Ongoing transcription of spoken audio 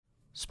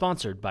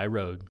Sponsored by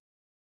Rode.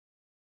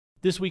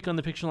 This week on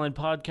the Pictureline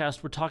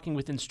podcast, we're talking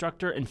with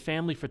instructor and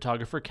family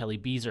photographer Kellie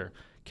Bieser.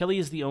 Kellie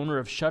is the owner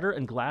of Shutter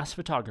and Glass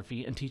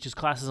Photography and teaches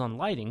classes on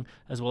lighting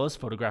as well as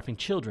photographing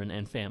children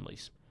and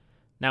families.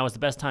 Now is the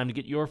best time to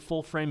get your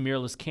full-frame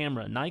mirrorless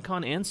camera.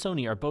 Nikon and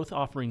Sony are both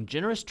offering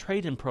generous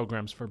trade-in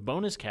programs for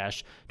bonus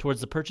cash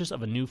towards the purchase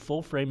of a new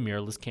full-frame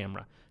mirrorless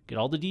camera. Get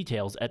all the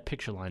details at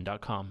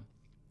pictureline.com.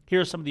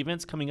 Here are some of the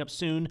events coming up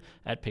soon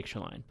at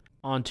Pictureline.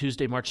 On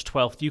Tuesday, March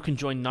 12th, you can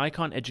join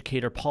Nikon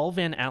educator Paul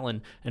Van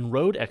Allen and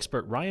Rode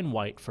expert Ryan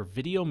White for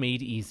Video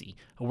Made Easy,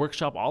 a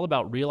workshop all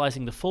about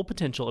realizing the full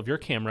potential of your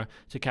camera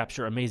to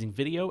capture amazing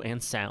video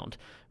and sound.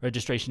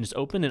 Registration is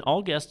open and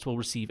all guests will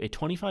receive a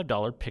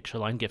 $25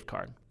 Pictureline gift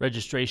card.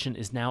 Registration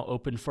is now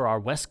open for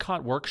our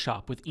Westcott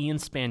workshop with Ian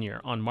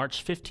Spanier on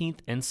March 15th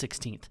and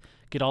 16th.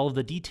 Get all of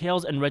the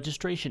details and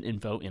registration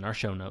info in our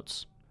show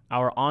notes.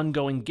 Our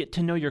ongoing Get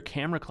to Know Your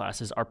Camera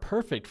classes are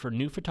perfect for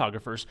new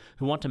photographers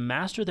who want to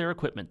master their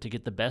equipment to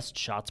get the best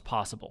shots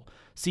possible.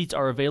 Seats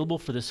are available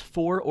for this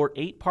 4 or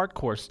 8-part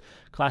course.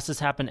 Classes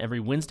happen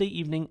every Wednesday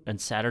evening and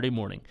Saturday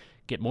morning.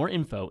 Get more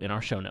info in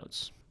our show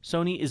notes.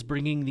 Sony is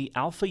bringing the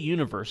Alpha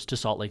Universe to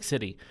Salt Lake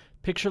City.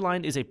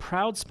 Pictureline is a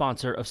proud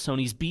sponsor of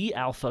Sony's Be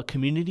Alpha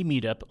Community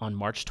Meetup on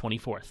March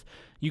 24th.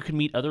 You can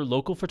meet other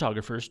local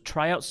photographers,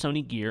 try out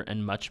Sony gear,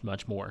 and much,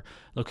 much more.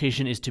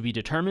 Location is to be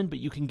determined, but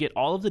you can get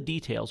all of the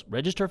details,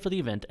 register for the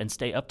event, and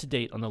stay up to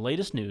date on the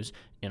latest news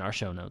in our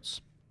show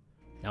notes.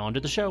 Now on to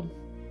the show.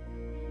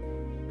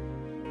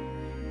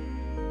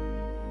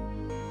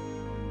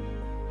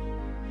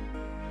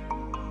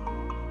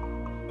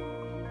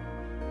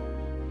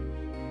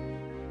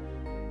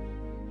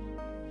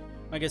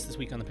 My guest this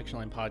week on the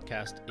Pictureline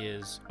podcast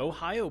is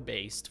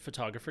Ohio-based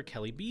photographer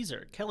Kellie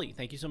Bieser. Kellie,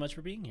 thank you so much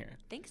for being here.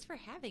 Thanks for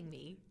having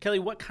me. Kellie,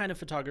 what kind of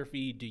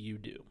photography do you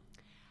do?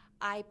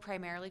 I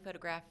primarily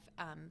photograph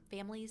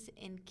families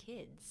and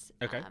kids.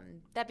 Okay.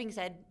 That being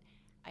said,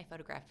 I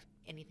photograph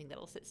anything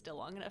that'll sit still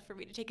long enough for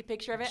me to take a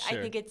picture of it. Sure.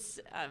 I think it's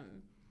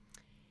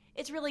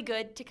really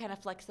good to kind of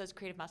flex those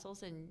creative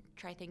muscles and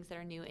try things that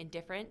are new and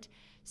different.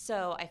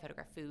 So I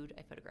photograph food,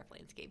 I photograph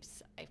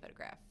landscapes, I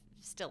photograph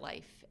still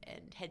life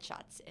and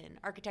headshots and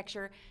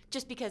architecture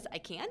just because I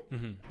can.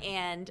 Mm-hmm.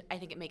 And I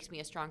think it makes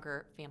me a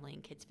stronger family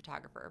and kids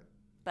photographer.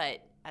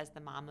 But as the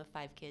mom of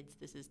 5 kids,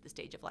 this is the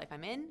stage of life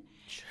I'm in.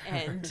 Sure.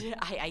 And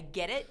I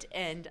get it,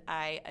 and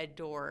I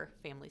adore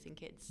families and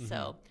kids. Mm-hmm.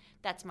 So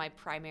that's my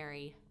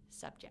primary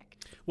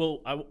subject. Well,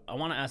 I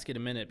want to ask you in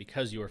a minute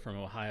because you are from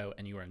Ohio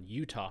and you are in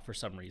Utah for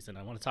some reason.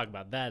 I want to talk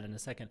about that in a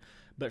second.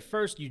 But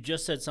first, you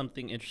just said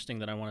something interesting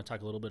that I want to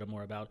talk a little bit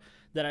more about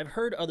that I've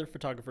heard other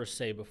photographers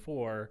say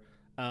before,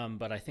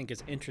 but I think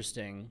is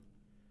interesting.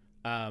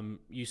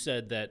 You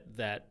said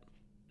that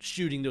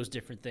shooting those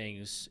different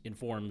things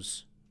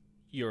informs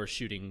your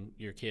shooting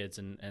your kids.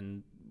 And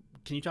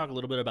can you talk a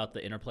little bit about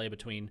the interplay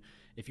between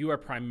if you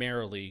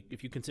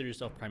consider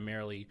yourself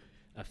primarily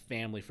a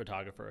family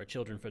photographer, a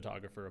children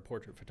photographer, a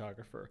portrait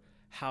photographer,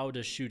 how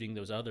does shooting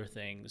those other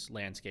things,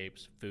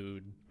 landscapes,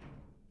 food,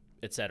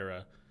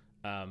 etc.,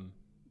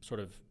 sort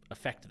of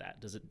affect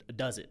that? Does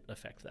it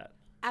affect that?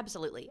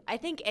 Absolutely. I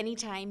think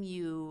anytime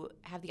you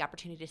have the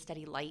opportunity to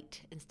study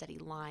light and study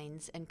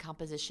lines and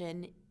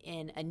composition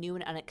in a new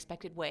and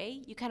unexpected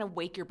way, you kind of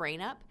wake your brain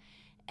up,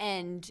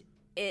 and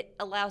it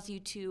allows you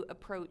to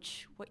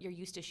approach what you're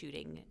used to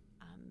shooting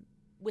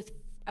with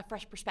a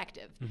fresh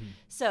perspective. Mm-hmm.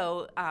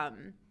 So,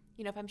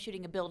 if I'm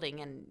shooting a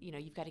building and,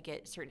 you've got to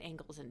get certain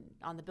angles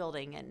on the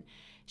building and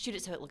shoot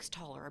it so it looks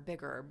taller or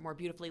bigger or more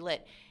beautifully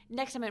lit.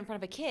 Next time I'm in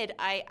front of a kid,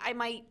 I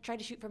might try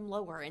to shoot from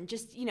lower and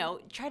just,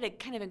 try to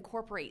kind of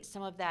incorporate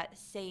some of that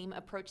same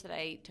approach that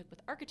I took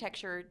with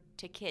architecture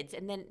to kids.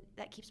 And then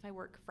that keeps my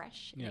work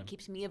fresh and it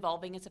keeps me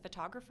evolving as a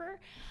photographer.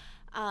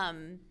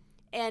 And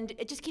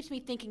it just keeps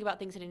me thinking about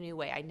things in a new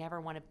way. I never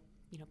want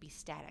to, be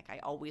static. I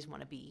always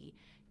want to be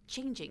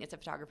changing as a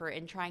photographer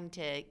and trying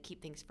to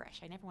keep things fresh.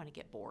 I never want to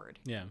get bored.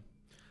 Yeah.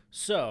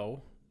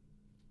 So,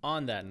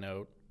 on that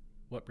note,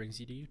 what brings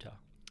you to Utah?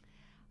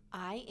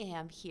 I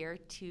am here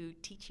to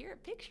teach here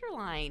at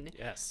Pictureline.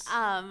 Yes.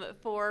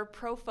 For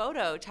Pro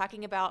Photo,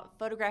 talking about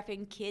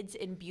photographing kids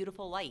in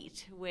beautiful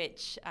light,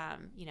 which,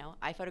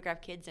 I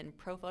photograph kids and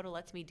Pro Photo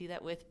lets me do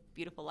that with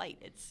beautiful light.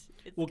 It's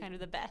kind of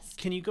the best.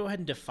 Can you go ahead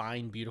and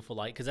define beautiful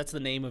light? Because that's the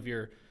name of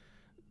your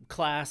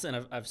class,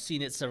 and I've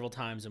seen it several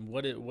times. And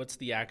what's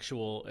the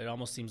actual? It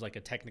almost seems like a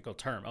technical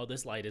term. Oh,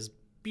 this light is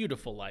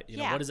beautiful light.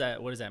 What does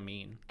that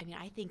mean? I mean,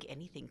 I think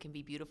anything can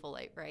be beautiful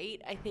light,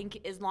 right? I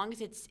think as long as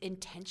it's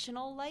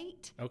intentional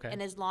light, okay,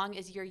 and as long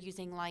as you're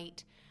using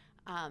light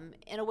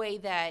in a way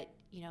that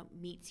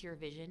meets your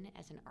vision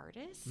as an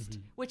artist,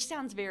 mm-hmm. which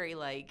sounds very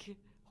like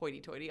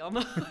hoity-toity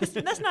almost.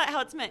 And that's not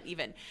how it's meant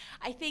even.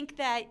 I think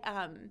that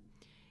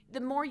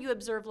the more you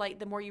observe light,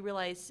 the more you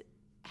realize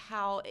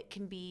how it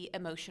can be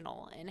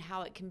emotional and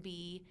how it can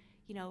be,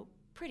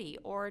 pretty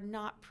or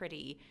not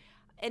pretty.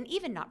 And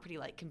even not pretty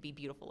light can be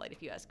beautiful light,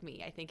 if you ask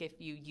me. I think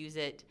if you use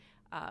it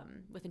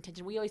with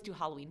intention. We always do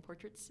Halloween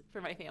portraits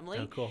for my family.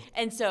 Oh, cool.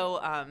 And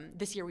so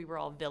this year we were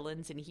all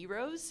villains and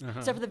heroes.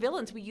 So for the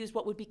villains, we used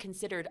what would be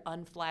considered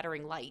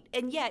unflattering light.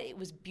 And yet it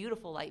was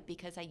beautiful light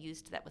because I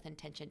used that with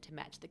intention to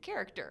match the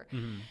character.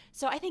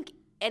 So I think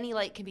any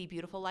light can be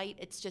beautiful light.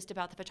 It's just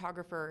about the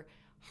photographer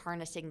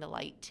harnessing the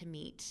light to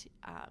meet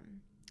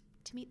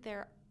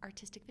their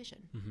artistic vision.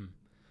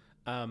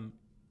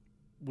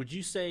 Would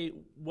you say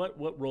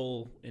what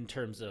role in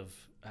terms of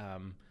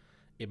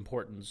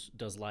importance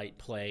does light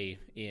play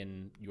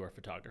in your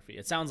photography?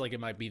 It sounds like it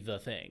might be the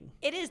thing.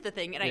 It is the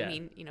thing. And Yeah. I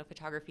mean,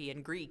 photography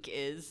in Greek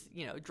is,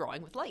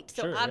 drawing with light.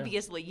 So Sure, yeah.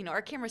 obviously,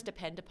 our cameras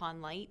depend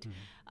upon light.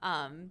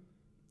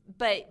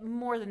 But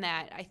more than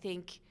that,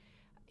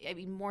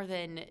 more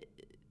than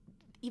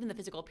even the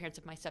physical appearance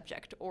of my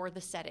subject or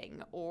the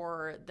setting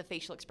or the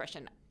facial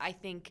expression, I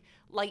think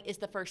light is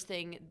the first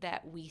thing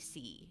that we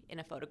see in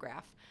a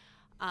photograph.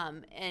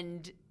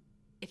 And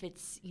if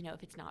it's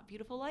not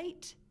beautiful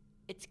light,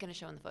 it's going to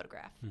show in the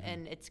photograph.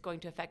 And it's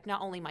going to affect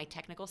not only my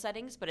technical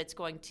settings, but it's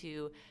going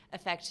to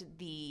affect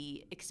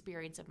the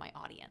experience of my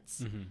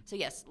audience. So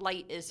yes,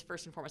 light is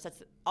first and foremost.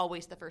 That's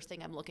always the first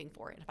thing I'm looking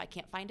for. And if I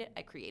can't find it,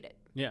 I create it.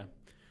 Yeah.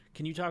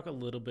 Can you talk a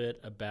little bit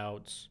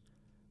about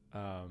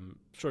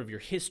sort of your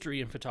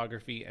history in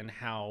photography and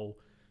how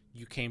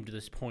you came to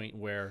this point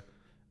where,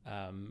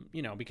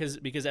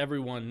 because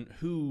everyone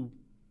who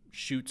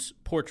shoots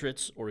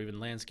portraits or even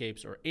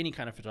landscapes or any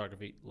kind of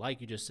photography,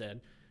 like you just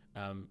said,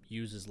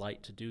 uses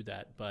light to do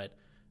that. But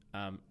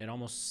it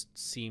almost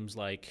seems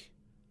like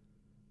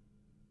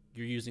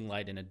you're using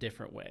light in a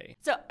different way.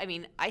 So,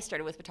 I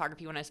started with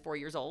photography when I was 4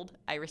 years old.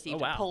 I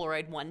received a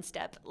Polaroid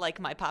one-step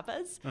like my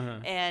papa's,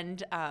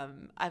 and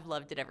I've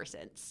loved it ever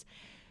since.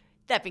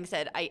 That being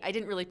said, I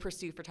didn't really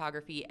pursue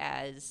photography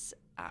as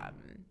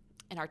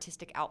an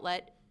artistic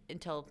outlet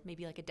until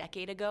maybe like a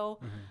decade ago.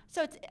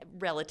 So it's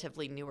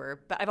relatively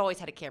newer, but I've always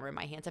had a camera in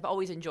my hands. I've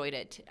always enjoyed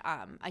it.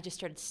 I just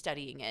started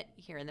studying it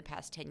here in the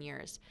past 10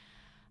 years.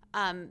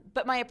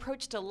 But my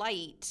approach to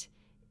light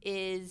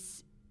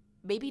is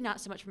maybe not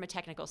so much from a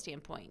technical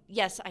standpoint.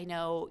 Yes, I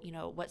know,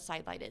 what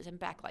side light is and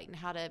backlight and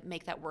how to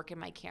make that work in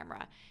my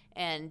camera.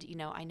 And,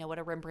 I know what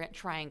a Rembrandt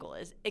triangle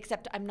is,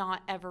 except I'm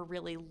not ever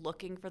really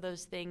looking for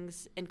those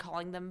things and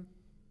calling them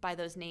by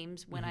those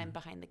names when I'm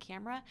behind the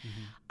camera.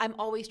 I'm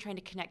always trying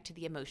to connect to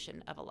the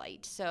emotion of a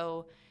light.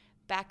 So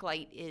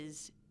backlight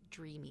is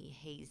dreamy,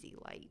 hazy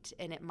light,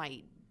 and it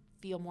might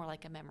feel more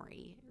like a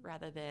memory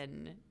rather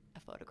than a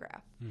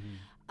photograph.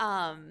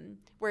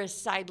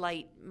 Whereas side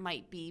light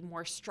might be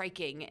more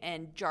striking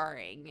and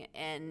jarring.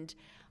 And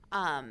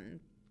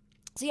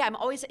so yeah, I'm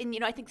always, and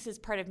I think this is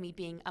part of me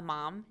being a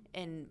mom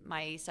and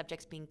my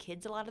subjects being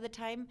kids a lot of the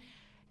time.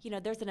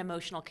 There's an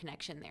emotional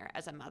connection there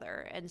as a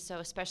mother. And so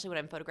especially when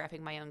I'm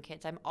photographing my own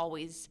kids, I'm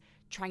always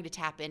trying to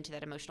tap into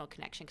that emotional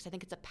connection because I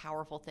think it's a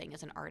powerful thing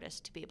as an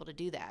artist to be able to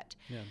do that.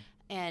 Yeah.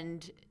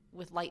 And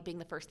with light being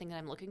the first thing that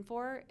I'm looking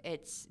for,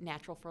 it's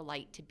natural for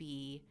light to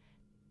be,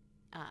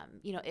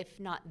 if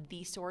not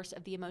the source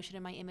of the emotion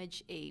in my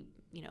image, a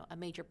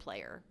major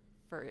player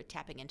for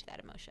tapping into that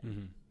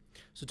emotion.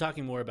 So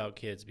talking more about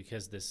kids,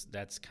 because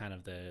that's kind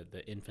of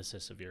the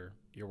emphasis of your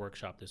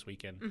workshop this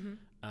weekend.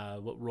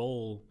 What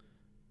role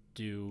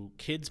do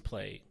kids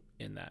play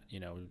in that?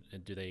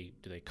 Do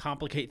they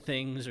complicate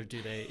things, or do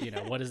they,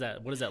 what does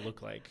that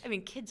look like?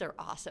 Kids are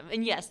awesome.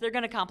 And yes, they're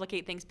going to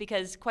complicate things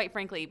because quite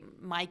frankly,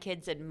 my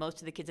kids and most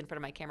of the kids in front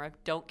of my camera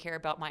don't care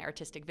about my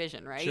artistic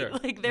vision, right? Sure.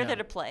 They're there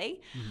to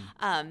play.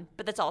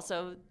 But that's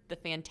also the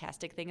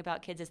fantastic thing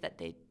about kids is that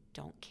they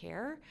don't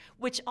care,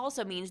 which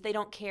also means they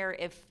don't care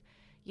if,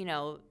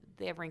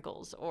 they have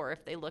wrinkles or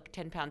if they look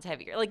 10 pounds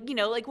heavier.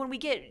 Like when we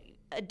get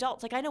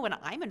adults, I know when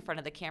I'm in front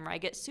of the camera, I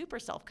get super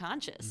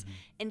self-conscious.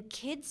 And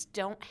kids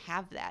don't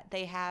have that.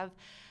 They have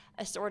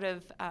a sort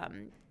of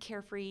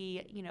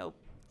carefree,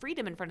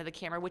 freedom in front of the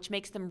camera, which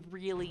makes them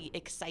really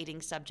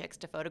exciting subjects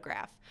to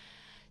photograph.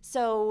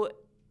 So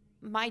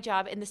my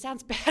job, and this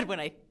sounds bad when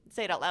I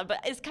say it out loud, but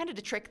it's kind of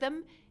to trick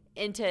them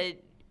into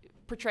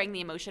portraying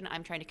the emotion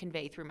I'm trying to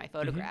convey through my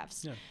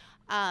photographs. Yeah.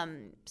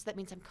 So that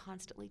means I'm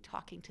constantly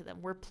talking to them.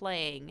 We're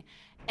playing,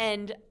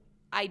 and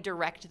I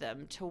direct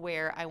them to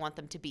where I want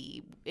them to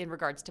be in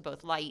regards to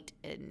both light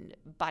and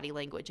body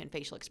language and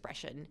facial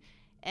expression.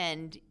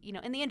 And,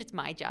 in the end, it's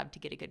my job to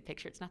get a good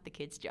picture. It's not the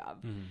kids'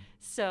 job.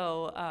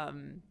 So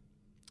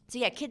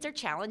yeah, kids are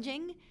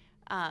challenging.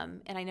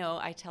 And I know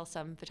I tell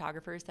some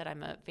photographers that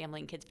I'm a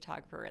family and kids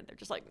photographer, and they're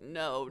just like,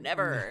 no,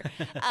 never.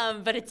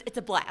 But it's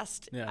a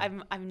blast. Yeah.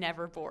 I'm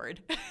never bored.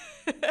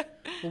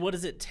 Well, what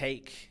does it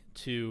take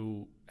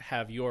to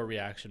have your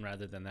reaction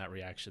rather than that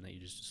reaction that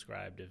you just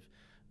described of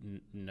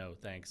no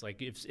thanks?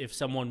 Like if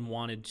someone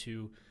wanted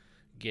to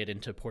get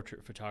into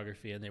portrait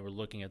photography and they were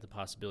looking at the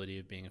possibility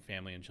of being a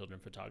family and children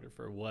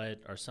photographer,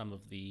 what are some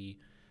of the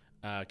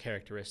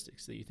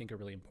characteristics that you think are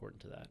really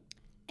important to that?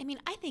 I mean,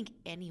 I think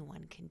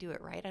anyone can do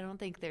it, right? I don't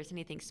think there's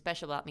anything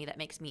special about me that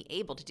makes me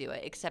able to do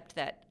it, except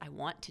that I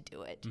want to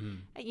do it.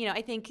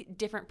 I think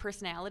different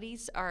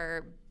personalities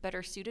are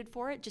better suited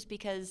for it just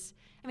because,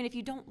 if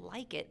you don't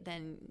like it,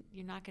 then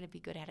you're not going to be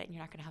good at it and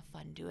you're not going to have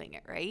fun doing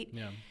it, right?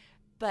 Yeah.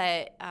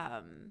 But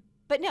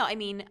no,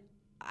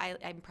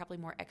 I'm probably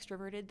more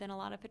extroverted than a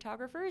lot of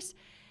photographers.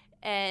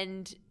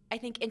 And I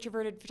think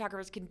introverted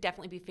photographers can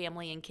definitely be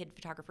family and kid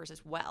photographers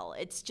as well.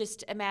 It's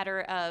just a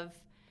matter of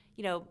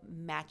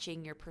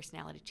matching your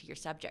personality to your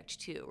subject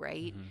too,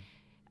 right?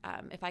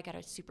 If I got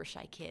a super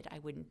shy kid, I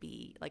wouldn't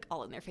be like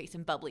all in their face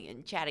and bubbly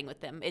and chatting with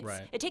them.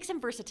 It takes some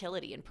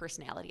versatility and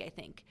personality, I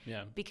think.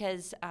 Yeah.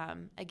 Because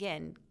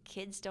again,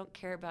 kids don't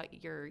care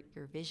about your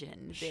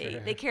vision.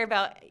 They care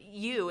about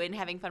you and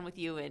having fun with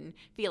you and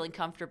feeling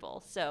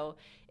comfortable. So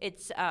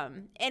it's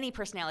any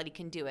personality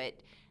can do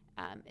it.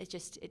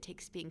 It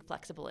takes being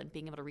flexible and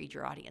being able to read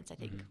your audience, I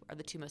think, are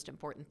the two most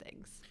important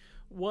things.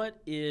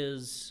 What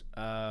is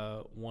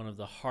one of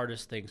the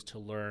hardest things to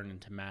learn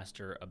and to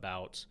master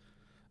about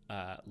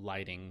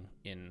lighting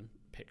in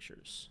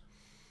pictures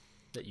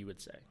that you would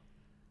say?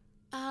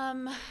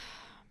 Oh,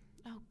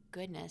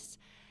 goodness.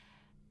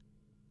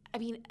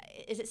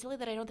 Is it silly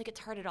that I don't think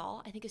it's hard at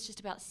all? I think it's just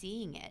about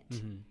seeing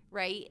it,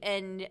 right?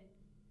 And,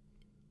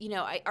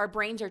 our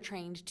brains are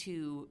trained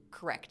to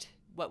correct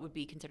what would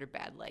be considered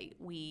bad light.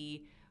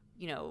 We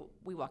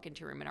walk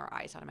into a room and our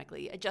eyes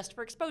automatically adjust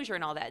for exposure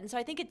and all that. And so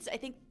I think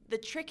the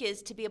trick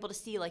is to be able to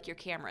see like your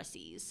camera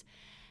sees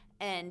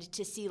and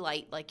to see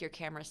light like your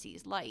camera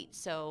sees light.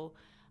 So,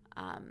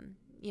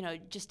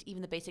 just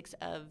even the basics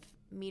of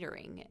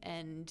metering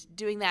and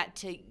doing that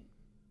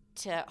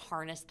to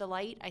harness the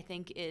light, I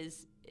think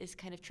is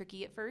kind of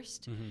tricky at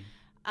first.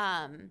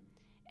 And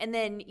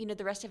then,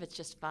 the rest of it's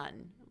just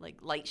fun, like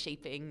light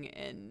shaping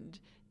and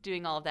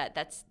doing all of that.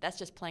 That's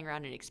just playing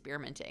around and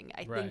experimenting.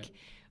 I think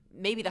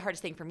maybe the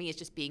hardest thing for me is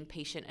just being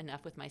patient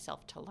enough with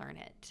myself to learn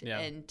it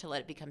and to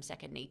let it become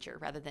second nature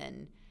rather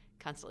than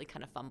constantly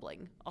kind of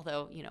fumbling.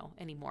 Although,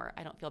 anymore,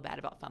 I don't feel bad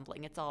about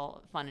fumbling. It's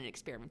all fun and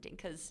experimenting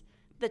because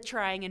the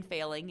trying and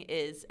failing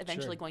is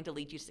eventually going to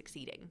lead you to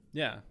succeeding.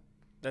 Yeah,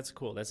 that's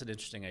cool. That's an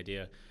interesting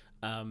idea.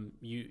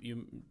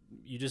 You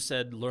just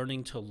said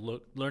learning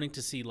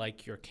to see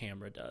like your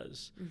camera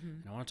does.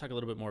 And I want to talk a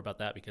little bit more about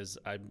that because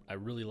I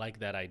really like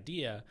that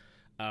idea.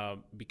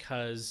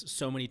 Because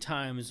so many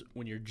times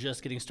when you're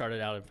just getting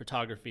started out in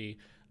photography,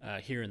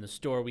 here in the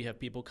store, we have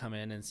people come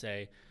in and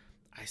say,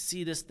 I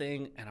see this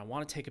thing and I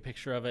want to take a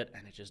picture of it,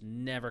 and it just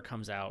never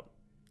comes out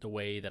the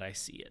way that I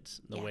see it,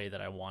 the way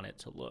that I want it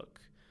to look.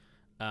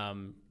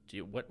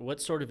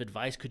 What sort of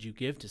advice could you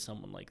give to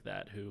someone like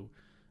that who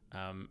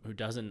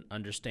doesn't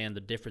understand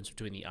the difference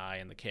between the eye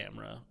and the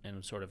camera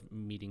and sort of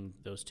meeting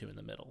those two in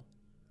the middle?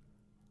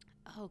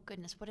 Oh,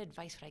 goodness. What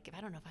advice would I give?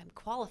 I don't know if I'm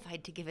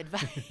qualified to give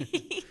advice.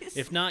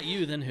 If not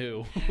you, then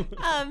who?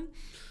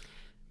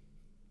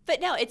 But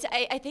no,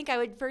 I think I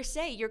would first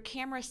say your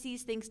camera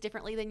sees things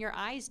differently than your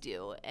eyes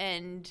do.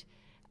 And,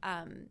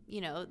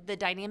 the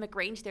dynamic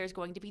range there is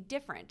going to be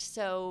different.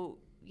 So,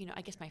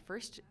 I guess my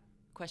first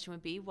question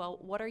would be, well,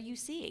 what are you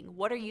seeing?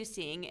 What are you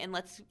seeing? And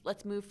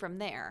let's move from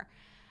there.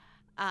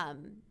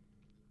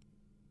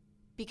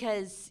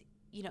 Because,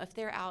 if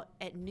they're out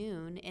at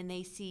noon and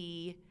they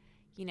see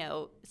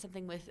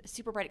something with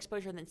super bright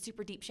exposure and then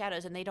super deep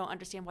shadows, and they don't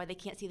understand why they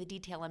can't see the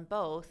detail in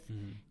both.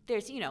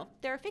 There's,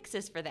 there are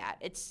fixes for that.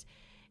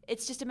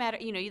 It's just a matter,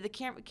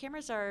 the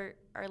cameras are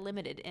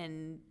limited,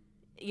 and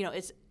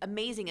as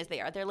amazing as they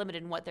are, they're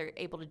limited in what they're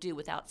able to do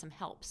without some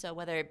help. So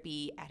whether it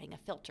be adding a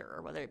filter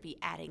or whether it be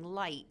adding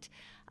light,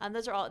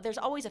 there's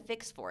always a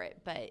fix for it.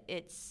 But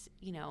it's,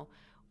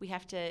 we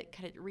have to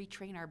kind of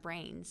retrain our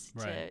brains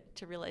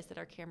to realize that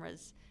our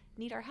cameras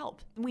need our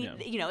help.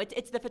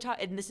 It's the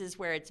and this is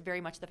where it's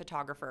very much the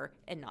photographer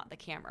and not the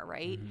camera,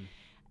 right?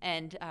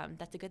 And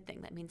that's a good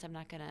thing. That means I'm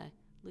not going to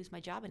lose my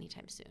job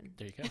anytime soon.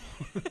 There you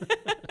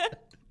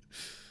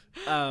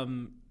go.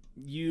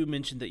 You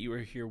mentioned that you were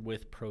here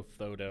with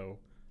Profoto,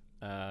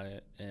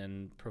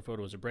 and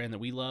Profoto is a brand that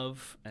we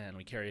love, and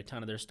we carry a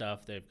ton of their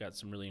stuff. They've got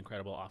some really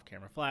incredible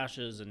off-camera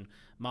flashes and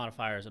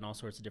modifiers and all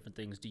sorts of different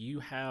things. Do you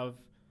have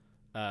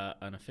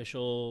an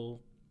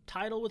official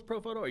title with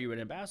Profoto? Are you an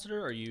ambassador?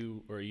 Or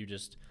are you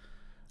just?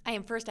 I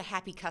am first a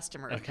happy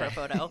customer of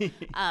Profoto,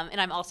 and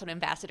I'm also an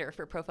ambassador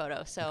for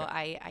Profoto. So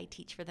I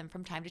teach for them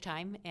from time to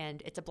time,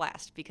 and it's a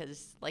blast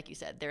because, like you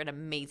said, they're an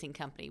amazing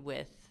company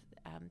with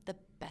the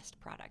best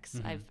products.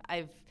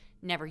 I've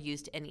never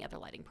used any other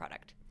lighting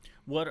product.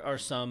 What are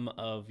some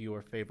of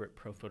your favorite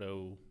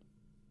Profoto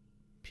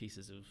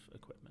pieces of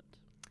equipment?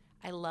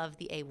 I love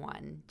the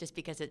A1 just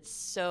because it's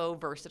so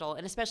versatile,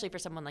 and especially for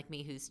someone like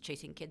me who's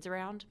chasing kids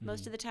around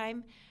most of the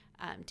time,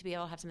 to be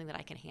able to have something that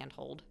I can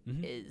handhold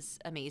is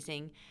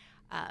amazing.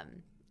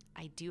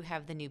 I do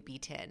have the new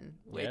B10,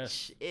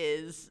 which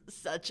is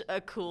such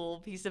a cool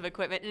piece of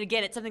equipment. And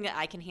again, it's something that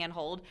I can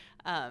handhold.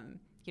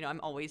 I'm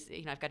always,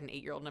 I've got an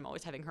 8-year-old and I'm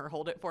always having her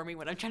hold it for me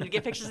when I'm trying to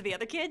get pictures of the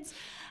other kids.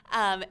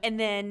 And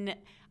then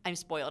I'm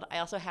spoiled. I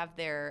also have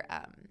their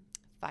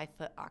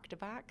 5-foot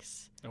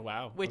octabox. Oh,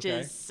 wow. Which okay.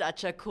 is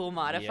such a cool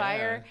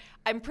modifier. Yeah.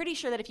 I'm pretty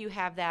sure that if you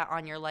have that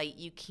on your light,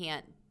 you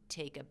can't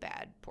take a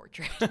bad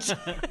portrait.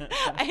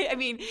 I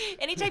mean,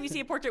 anytime you see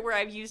a portrait where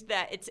I've used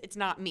that, it's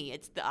not me,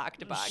 it's the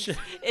octabox. Sure.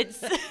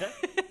 It's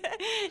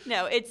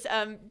no, it's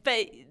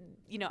but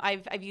you know,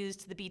 I've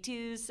used the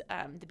B2s,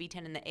 the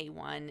B10 and the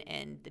A1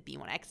 and the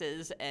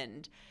B1Xs,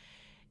 and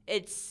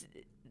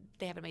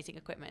they have amazing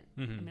equipment.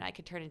 Mm-hmm. I mean, I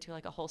could turn into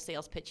like a whole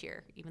sales pitch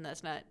here, even though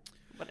that's not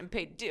what I'm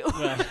paid to do.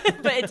 Well.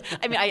 But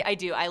I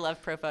do. I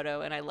love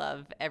ProPhoto, and I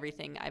love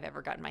everything I've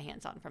ever gotten my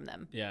hands on from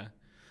them. Yeah.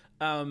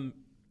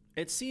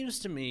 It seems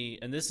to me,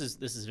 and this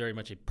is very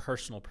much a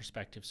personal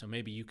perspective, so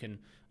maybe you can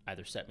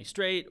either set me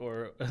straight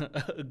or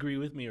agree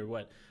with me or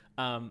what.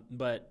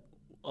 But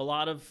a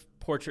lot of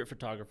portrait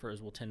photographers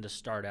will tend to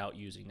start out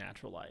using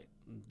natural light.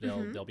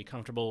 They'll be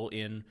comfortable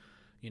in,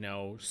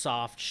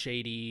 soft,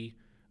 shady,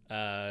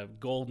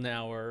 golden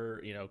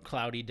hour,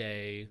 cloudy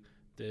day.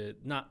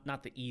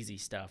 Not the easy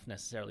stuff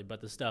necessarily, but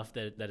the stuff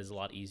that is a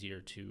lot easier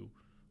to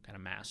kind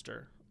of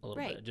master a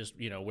little bit. Just,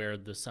 where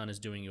the sun is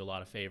doing you a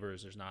lot of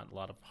favors. There's not a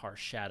lot of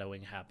harsh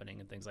shadowing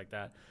happening and things like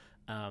that.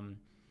 And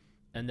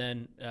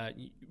then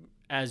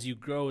as you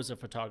grow as a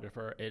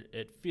photographer,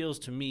 it feels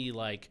to me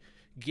like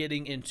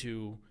getting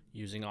into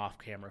using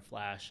off-camera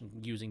flash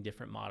and using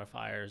different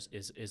modifiers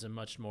is a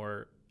much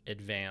more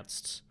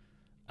advanced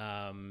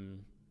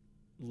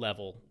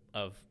level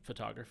of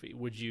photography.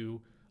 Would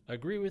you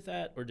agree with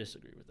that or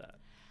disagree with that?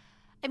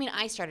 I mean,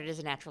 I started as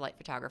a natural light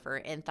photographer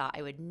and thought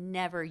I would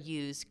never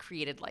use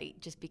created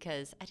light just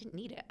because I didn't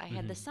need it. I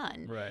had the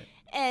sun. Right.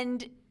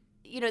 And,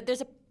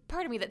 there's a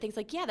part of me that thinks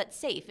like, yeah, that's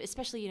safe,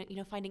 especially,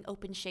 finding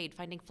open shade,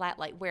 finding flat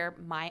light where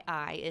my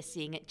eye is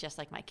seeing it just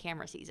like my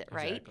camera sees it,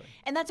 right? Exactly.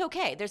 And that's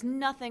okay. There's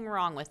nothing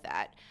wrong with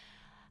that.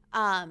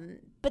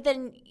 But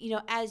then,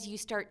 as you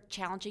start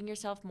challenging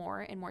yourself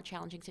more in more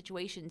challenging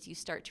situations, you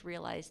start to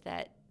realize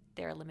that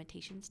there are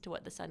limitations to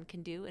what the sun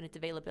can do and its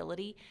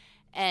availability.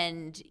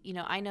 And,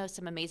 I know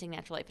some amazing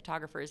natural light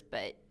photographers,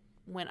 but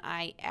when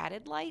I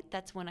added light,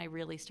 that's when I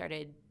really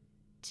started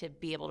to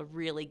be able to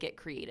really get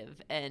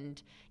creative.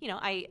 And,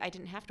 I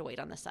didn't have to wait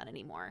on the sun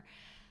anymore.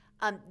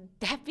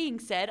 That being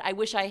said, I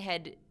wish I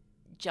had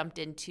jumped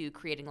into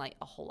creating light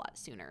a whole lot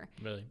sooner.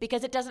 Really?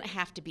 Because it doesn't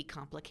have to be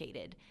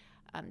complicated.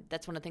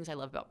 That's one of the things I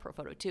love about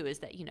ProPhoto too, is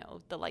that,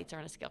 the lights are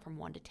on a scale from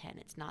 1 to 10.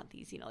 It's not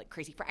these, like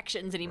crazy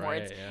fractions anymore.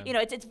 Right,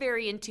 It's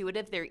very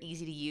intuitive. They're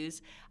easy to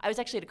use. I was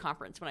actually at a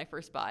conference when I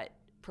first bought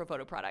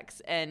ProPhoto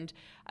products, and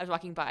I was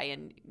walking by,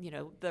 and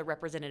the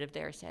representative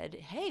there said,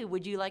 "Hey,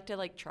 would you like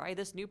to try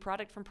this new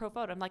product from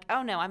ProPhoto?" I'm like,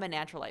 "Oh no, I'm a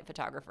natural light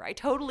photographer." I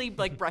totally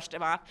brushed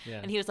him off,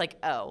 Yeah. and he was like,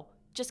 "Oh,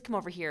 just come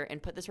over here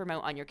and put this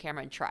remote on your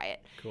camera and try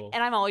it." Cool.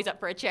 And I'm always up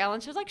for a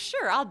challenge. I was like,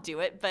 "Sure, I'll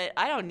do it, but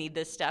I don't need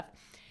this stuff."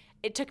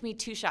 It took me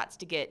 2 shots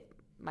to get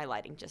my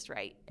lighting just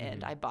right,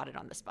 and I bought it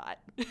on the spot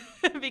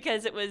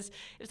because it was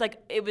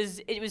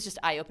just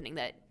eye-opening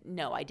that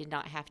no, I did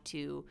not have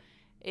to.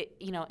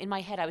 In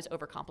my head, I was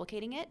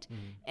overcomplicating it,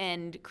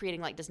 and creating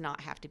light does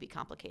not have to be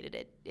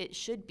complicated. It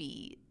should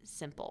be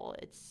simple.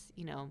 It's,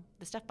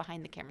 the stuff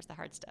behind the camera is the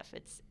hard stuff.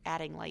 It's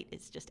adding light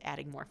is just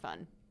adding more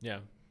fun.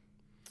 Yeah.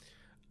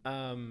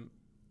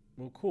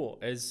 Well,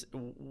 cool.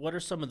 What are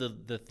some of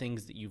the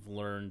things that you've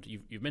learned?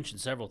 You've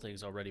mentioned several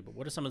things already, but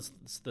what are some of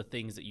the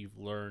things that you've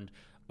learned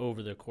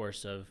over the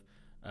course of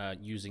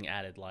using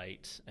added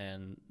light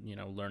and,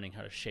 learning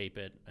how to shape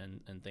it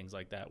and things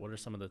like that? What are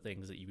some of the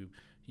things that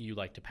you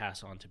like to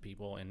pass on to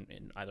people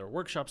in either a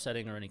workshop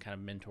setting or any kind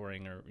of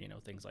mentoring or,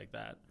 things like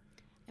that?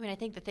 I mean, I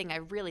think the thing I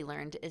really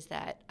learned is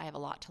that I have a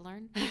lot to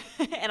learn,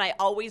 and I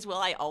always will.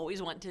 I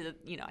always want to,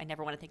 I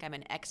never want to think I'm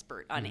an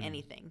expert on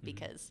anything,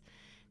 because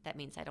that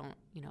means I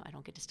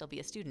don't get to still be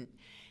a student,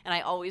 and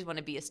I always want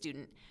to be a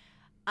student.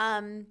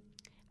 I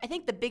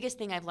think the biggest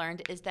thing I've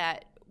learned is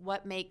that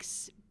what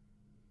makes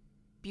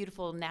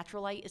beautiful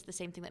natural light is the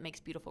same thing that makes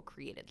beautiful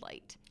created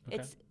light.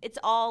 Okay. It's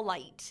all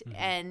light,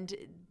 and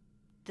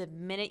the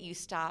minute you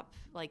stop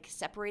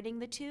separating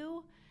the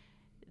two,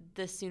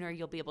 the sooner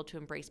you'll be able to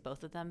embrace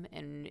both of them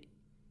and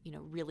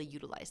really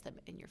utilize them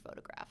in your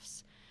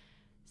photographs.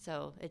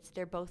 So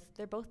they're both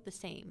the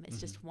same. It's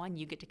just one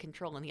you get to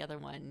control, and the other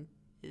one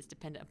is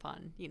dependent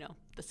upon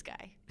the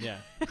sky. Yeah.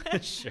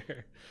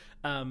 Sure.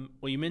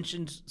 Well, you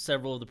mentioned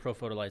several of the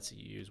ProPhoto lights that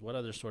you use. What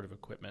other sort of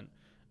equipment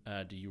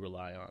do you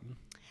rely on?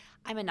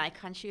 I'm a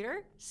Nikon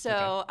shooter,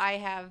 so I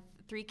have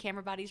 3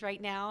 camera bodies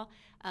right now.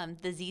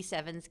 The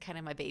Z7's kind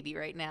of my baby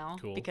right now.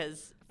 Cool.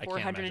 Because I can't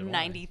imagine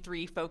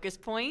 493 focus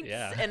points,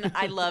 Yeah. and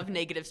I love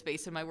negative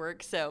space in my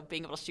work, so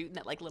being able to shoot in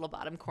that little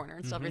bottom corner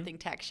and so everything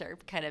tack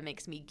sharp kind of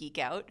makes me geek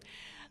out.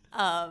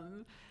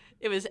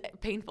 It was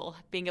painful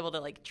being able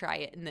to try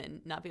it and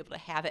then not be able to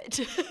have it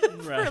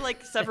for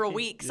several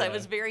weeks. Yeah. I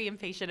was very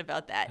impatient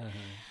about that.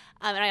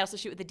 And I also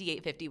shoot with the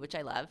D850, which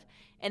I love.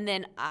 And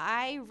then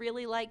I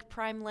really like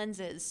prime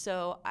lenses.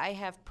 So I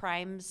have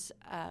primes,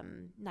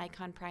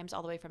 Nikon primes,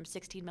 all the way from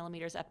 16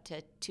 millimeters up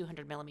to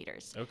 200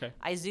 millimeters. Okay.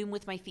 I zoom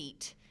with my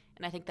feet.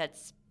 And I think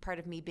that's part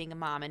of me being a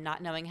mom and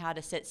not knowing how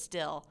to sit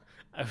still.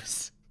 I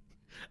was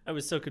I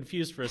was so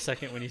confused for a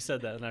second when you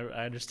said that, and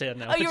I understand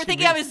now. Oh, you were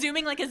thinking I was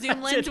zooming like a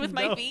zoom lens with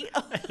my feet?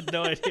 I had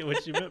no idea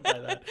what you meant by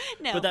that.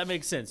 No. But that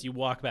makes sense. You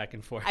walk back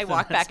and forth. I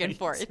walk back and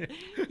forth.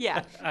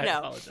 Yeah. I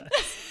apologize.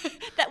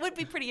 That would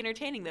be pretty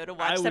entertaining, though, to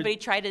watch somebody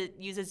try to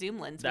use a zoom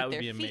lens with their feet. That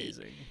would be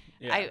amazing.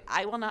 Yeah.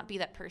 I will not be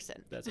that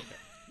person. That's okay.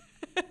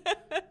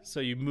 So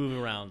you move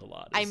around a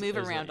lot. I move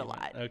around a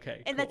lot.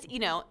 Okay. And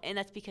cool.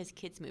 that's because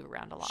kids move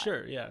around a lot.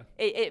 Sure, yeah.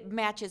 It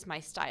matches my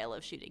style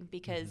of shooting,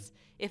 because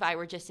if I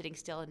were just sitting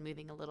still and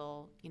moving a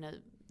little,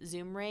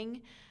 zoom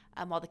ring,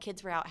 while the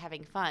kids were out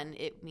having fun,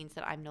 it means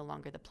that I'm no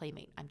longer the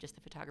playmate. I'm just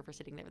the photographer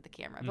sitting there with the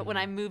camera. But when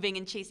I'm moving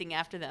and chasing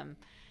after them,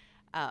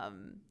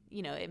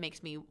 it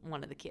makes me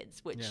one of the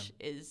kids, which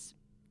is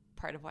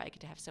part of why I get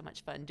to have so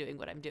much fun doing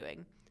what I'm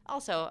doing.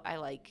 Also, I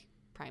like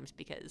primes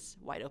because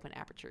wide open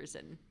apertures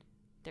and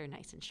they're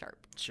nice and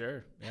sharp.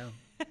 Sure, yeah.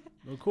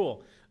 Well,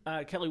 cool.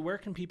 Kelly, where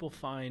can people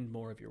find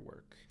more of your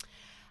work?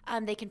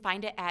 They can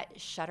find it at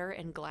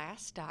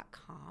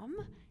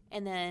shutterandglass.com.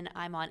 And then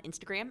I'm on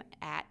Instagram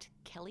at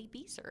Kellie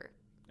Bieser.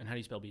 And how do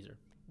you spell Bieser?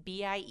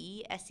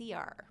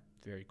 Bieser.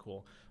 Very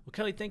cool. Well,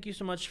 Kelly, thank you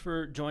so much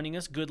for joining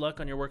us. Good luck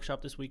on your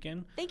workshop this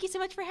weekend. Thank you so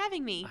much for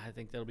having me. I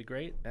think that'll be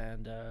great,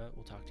 and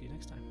we'll talk to you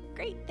next time.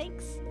 Great,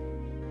 thanks.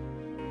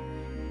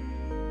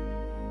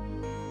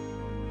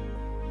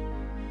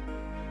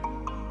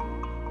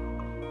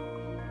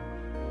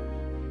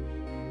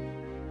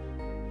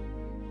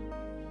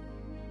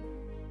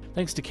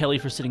 Thanks to Kelly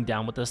for sitting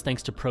down with us.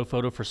 Thanks to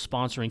ProPhoto for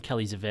sponsoring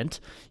Kelly's event.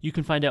 You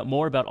can find out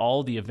more about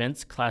all the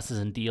events, classes,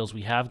 and deals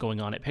we have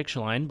going on at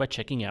Pictureline by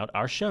checking out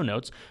our show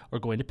notes or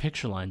going to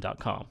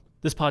pictureline.com.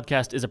 This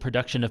podcast is a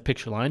production of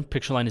Pictureline.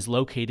 Pictureline is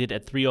located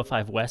at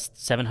 305 West,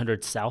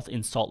 700 South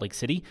in Salt Lake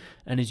City,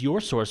 and is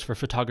your source for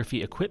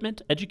photography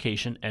equipment,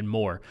 education, and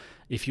more.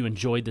 If you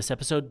enjoyed this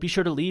episode, be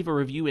sure to leave a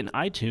review in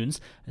iTunes,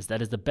 as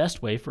that is the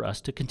best way for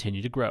us to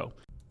continue to grow.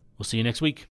 We'll see you next week.